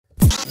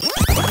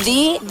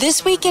The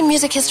This Week in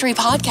Music History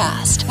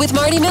podcast with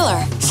Marty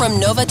Miller from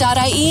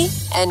Nova.ie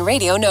and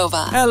Radio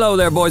Nova. Hello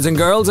there, boys and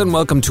girls, and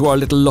welcome to our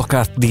little look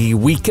at the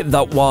week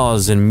that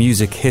was in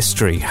music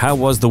history. How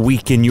was the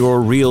week in your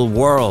real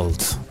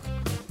world?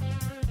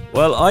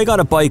 Well, I got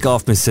a bike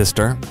off my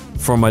sister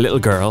for my little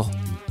girl.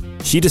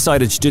 She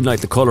decided she didn't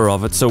like the colour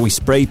of it, so we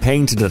spray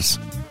painted it.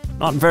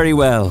 Not very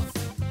well.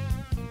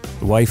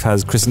 The wife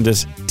has christened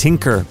it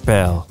Tinker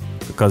Bell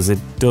because it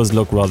does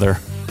look rather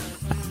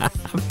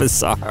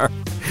bizarre,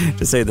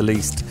 to say the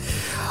least.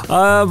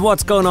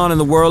 What's going on in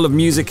the world of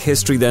music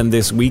history then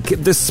this week?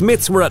 The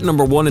Smiths were at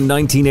number 1 in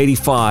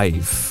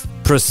 1985.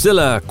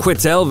 Priscilla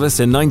quits Elvis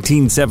in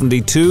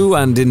 1972,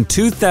 and in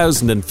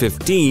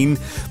 2015,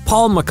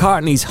 Paul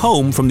McCartney's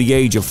home from the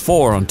age of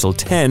 4 until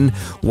 10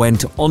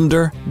 went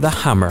under the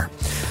hammer.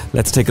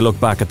 Let's take a look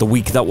back at the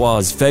week that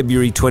was,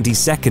 February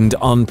 22nd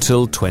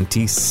until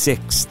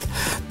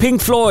 26th.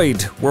 Pink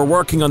Floyd were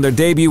working on their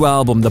debut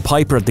album, The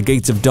Piper at the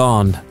Gates of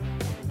Dawn,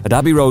 at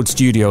Abbey Road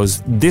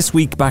Studios this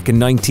week back in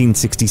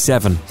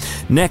 1967.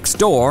 Next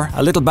door,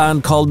 a little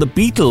band called the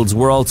Beatles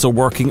were also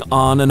working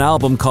on an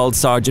album called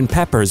Sgt.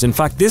 Pepper's. In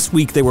fact, this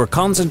week they were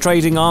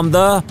concentrating on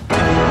the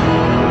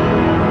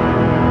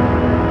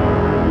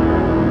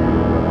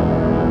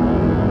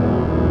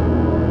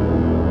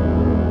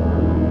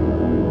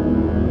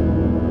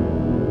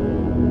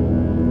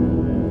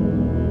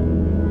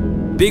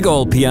big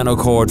old piano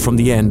chord from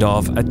the end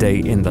of A Day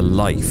in the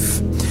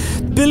Life.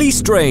 Billy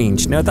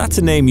Strange. Now, that's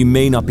a name you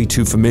may not be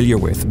too familiar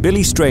with.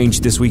 Billy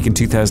Strange, this week in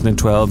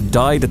 2012,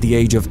 died at the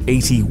age of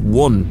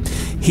 81.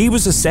 He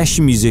was a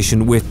session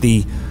musician with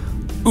the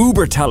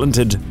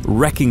uber-talented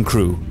Wrecking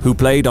Crew, who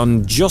played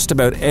on just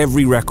about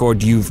every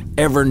record you've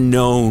ever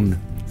known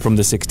from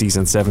the 60s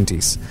and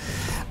 70s.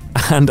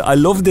 And I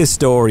love this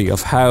story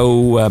of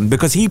how,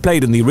 because he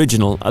played in the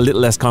original A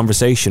Little Less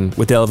Conversation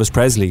with Elvis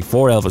Presley,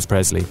 for Elvis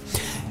Presley.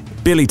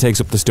 Billy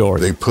takes up the story.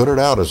 They put it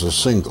out as a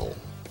single,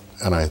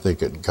 and I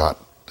think it got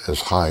as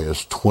high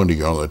as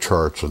 20 on the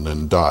charts and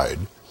then died.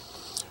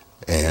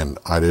 And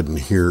I didn't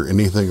hear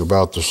anything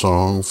about the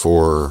song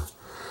for,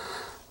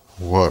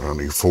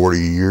 40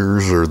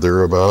 years or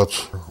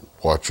thereabouts,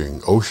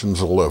 watching Ocean's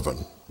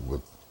 11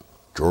 with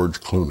George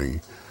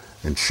Clooney,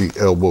 and she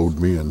elbowed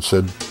me and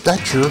said,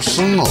 "That's your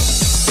song."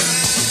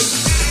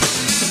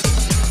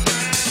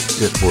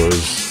 It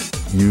was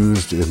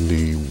used in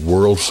the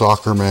World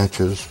Soccer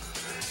matches.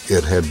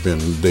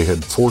 They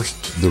had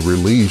forced the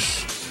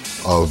release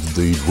of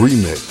the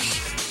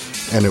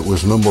remix, and it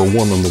was number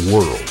 1 in the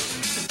world.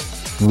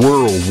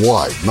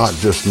 Worldwide, not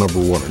just number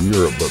 1 in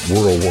Europe, but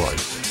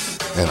worldwide.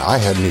 And I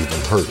hadn't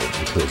even heard it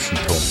until she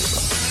told me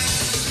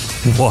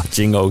about it.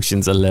 Watching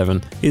Ocean's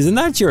 11. Isn't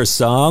that your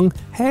song?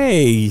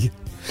 Hey!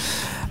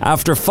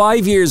 After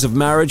 5 years of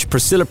marriage,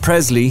 Priscilla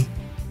Presley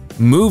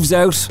moves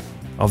out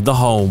of the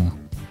home.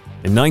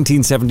 In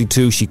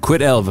 1972, she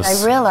quit Elvis.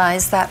 I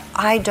realized that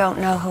I don't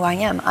know who I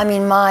am. I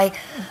mean,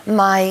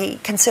 my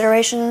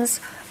considerations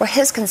were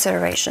his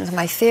considerations.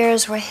 My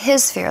fears were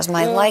his fears.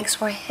 My likes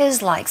were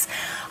his likes.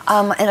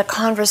 In a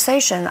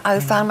conversation, I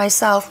found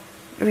myself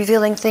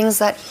revealing things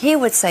that he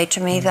would say to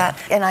me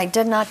and I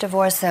did not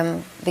divorce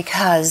him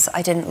because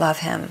I didn't love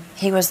him.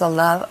 He was the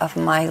love of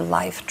my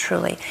life,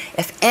 truly.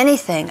 If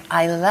anything,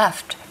 I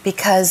left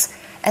because,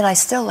 and I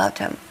still loved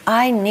him,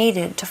 I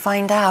needed to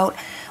find out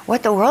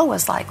what the world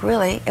was like,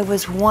 really. It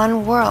was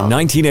one world. In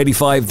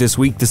 1985, this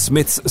week, the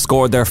Smiths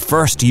scored their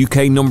first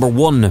UK number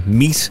 1,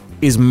 Meat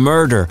is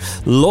Murder.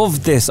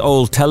 Loved this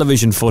old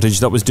television footage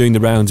that was doing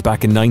the rounds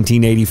back in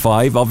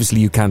 1985.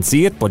 Obviously, you can't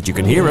see it, but you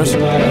can hear it.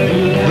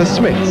 The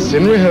Smiths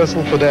in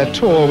rehearsal for their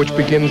tour, which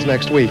begins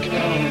next week.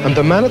 And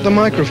the man at the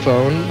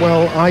microphone,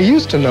 well, I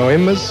used to know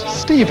him as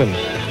Stephen,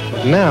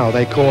 but now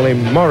they call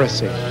him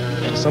Morrissey.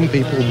 To some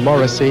people,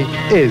 Morrissey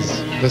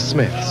is the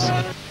Smiths,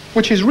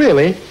 which is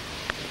really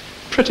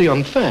pretty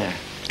unfair,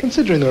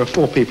 considering there are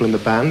 4 people in the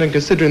band and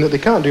considering that they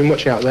can't do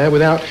much out there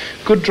without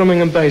good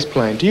drumming and bass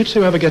playing. Do you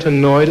two ever get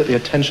annoyed at the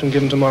attention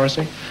given to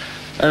Morrissey?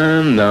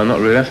 No,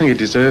 not really. I think he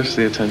deserves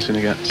the attention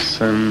he gets.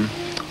 Come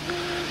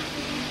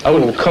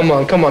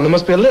on. There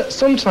must be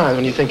sometimes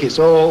when you think it's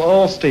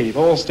all Steve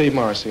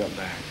Morrissey up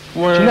there.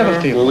 Well, do you never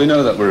feel Well, we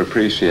know that we're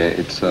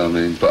appreciated, so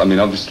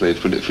obviously,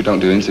 if we don't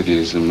do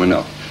interviews and we're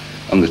not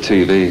on the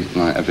TV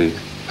like every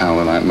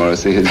hour like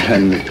Morrissey,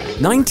 then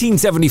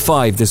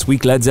 1975, this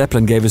week, Led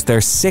Zeppelin gave us their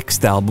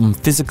 6th album,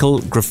 Physical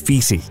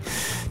Graffiti.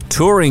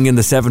 Touring in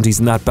the 70s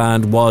in that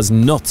band was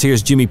nuts.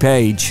 Here's Jimmy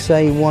Page.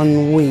 Say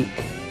 1 week,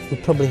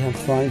 we'd probably have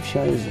 5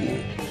 shows in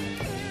it.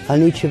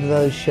 And each of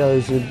those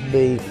shows would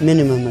be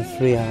minimum of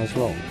 3 hours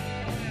long.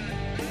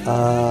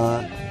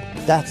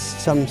 That's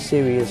some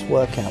serious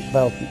workout,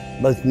 both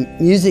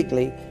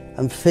musically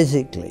and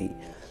physically.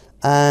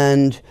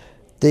 And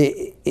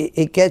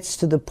it gets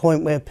to the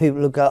point where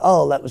people will go,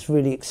 oh, that was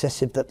really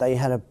excessive that they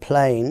had a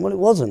plane. Well, it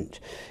wasn't.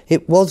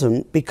 It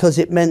wasn't, because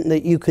it meant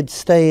that you could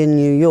stay in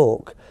New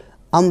York,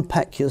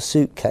 unpack your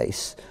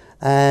suitcase,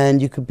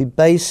 and you could be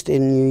based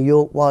in New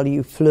York while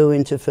you flew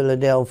into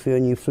Philadelphia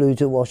and you flew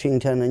to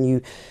Washington,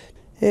 and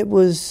it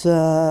was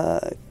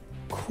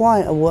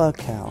quite a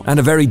workout. And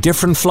a very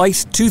different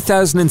flight.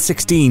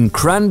 2016,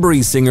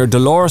 Cranberries singer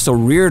Dolores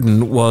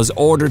O'Riordan was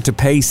ordered to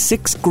pay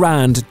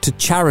 $6,000 to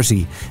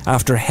charity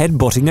after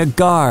headbutting a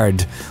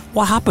guard.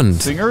 What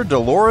happened? Singer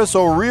Dolores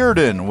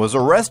O'Riordan was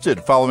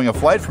arrested following a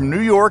flight from New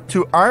York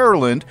to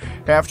Ireland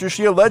after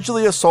she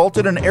allegedly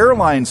assaulted an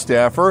airline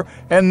staffer,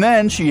 and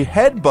then she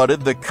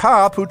headbutted the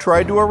cop who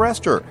tried to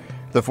arrest her.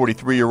 The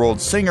 43-year-old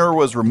singer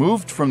was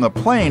removed from the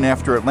plane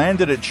after it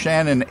landed at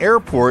Shannon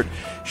Airport.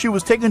 She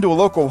was taken to a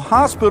local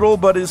hospital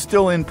but is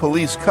still in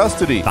police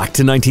custody. Back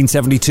to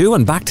 1972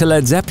 and back to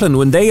Led Zeppelin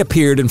when they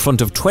appeared in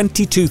front of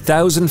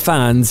 22,000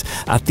 fans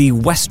at the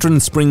Western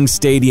Springs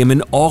Stadium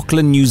in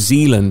Auckland, New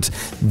Zealand.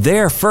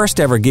 Their first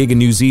ever gig in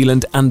New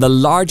Zealand and the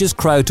largest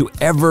crowd to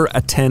ever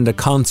attend a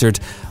concert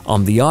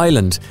on the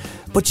island.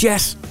 But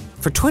yet,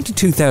 for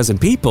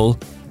 22,000 people,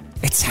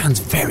 it sounds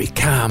very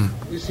calm.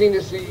 You seem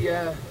to see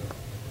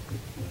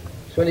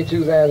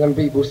 22,000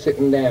 people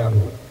sitting down.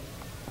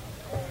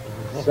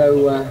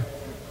 So, we're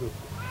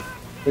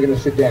going to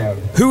sit down.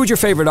 Who would your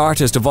favourite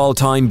artist of all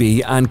time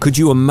be, and could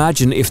you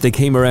imagine if they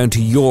came around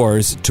to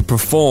yours to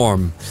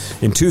perform?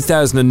 In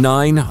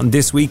 2009, on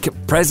This Week,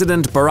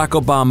 President Barack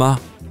Obama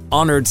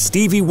honoured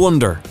Stevie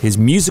Wonder, his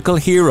musical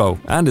hero,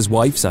 and his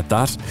wife's at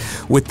that,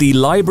 with the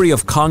Library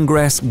of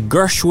Congress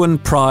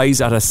Gershwin Prize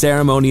at a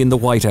ceremony in the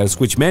White House,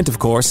 which meant, of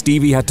course,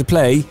 Stevie had to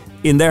play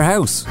in their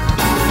house.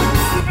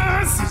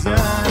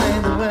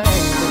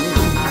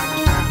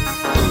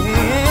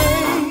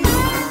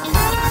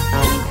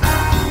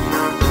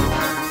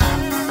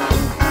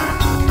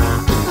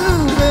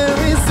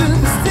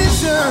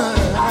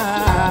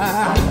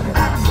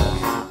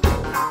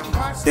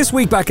 This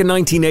week back in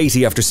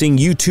 1980, after seeing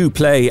U2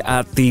 play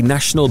at the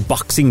National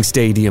Boxing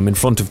Stadium in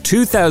front of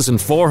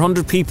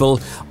 2,400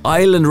 people,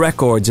 Island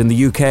Records in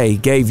the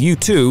UK gave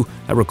U2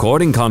 a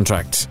recording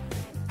contract.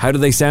 How do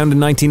they sound in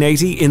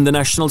 1980 in the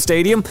National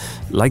Stadium?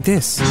 Like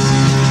this.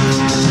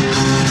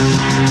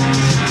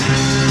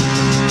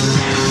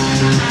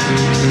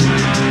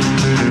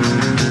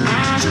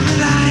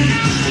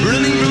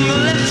 Running from the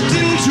left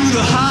into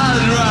the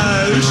hard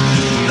rush.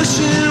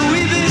 Ocean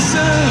we be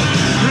so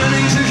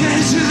running to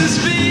get to the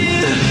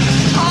speed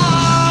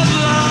of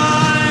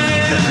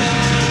life,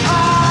 yeah.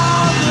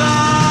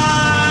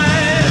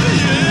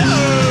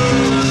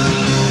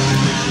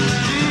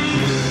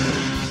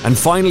 And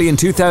finally, in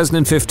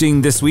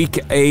 2015, this week,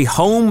 a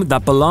home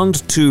that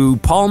belonged to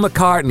Paul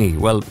McCartney.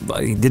 Well,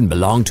 he didn't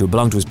belong to, it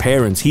belonged to his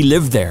parents. He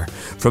lived there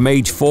from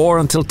age 4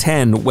 until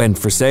 10, went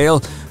for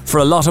sale for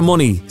a lot of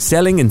money,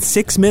 selling in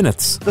 6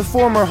 minutes. The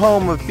former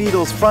home of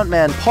Beatles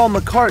frontman Paul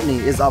McCartney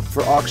is up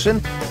for auction.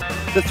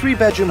 The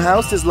 3-bedroom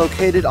house is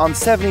located on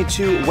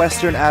 72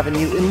 Western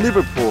Avenue in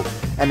Liverpool,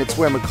 and it's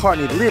where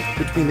McCartney lived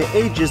between the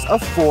ages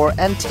of 4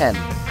 and 10.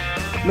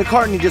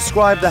 McCartney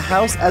described the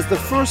house as the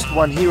first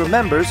one he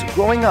remembers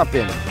growing up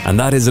in. And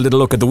that is a little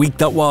look at the week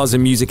that was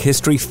in music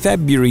history,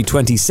 February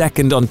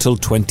 22nd until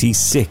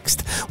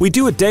 26th. We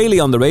do it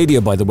daily on the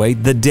radio, by the way,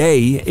 the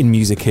day in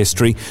music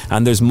history,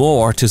 and there's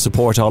more to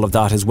support all of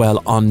that as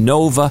well on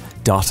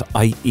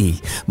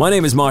nova.ie. My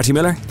name is Marty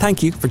Miller.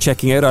 Thank you for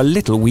checking out our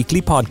little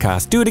weekly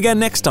podcast. Do it again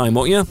next time,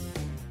 won't you?